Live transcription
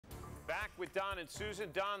Back with Don and Susan.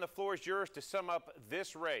 Don, the floor is yours to sum up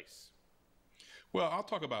this race. Well, I'll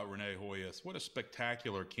talk about Renee Hoyos. What a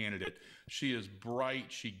spectacular candidate. She is bright.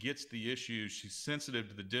 She gets the issues. She's sensitive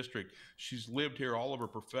to the district. She's lived here all of her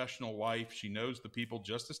professional life. She knows the people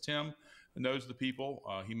just as Tim knows the people.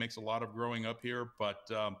 He makes a lot of growing up here, but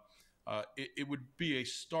it would be a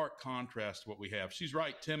stark contrast to what we have. She's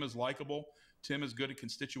right. Tim is likable. Tim is good at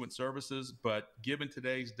constituent services, but given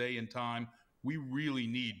today's day and time, we really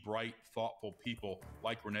need bright, thoughtful people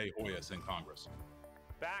like Renee Hoyos in Congress.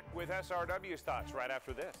 Back with SRW's thoughts right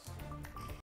after this.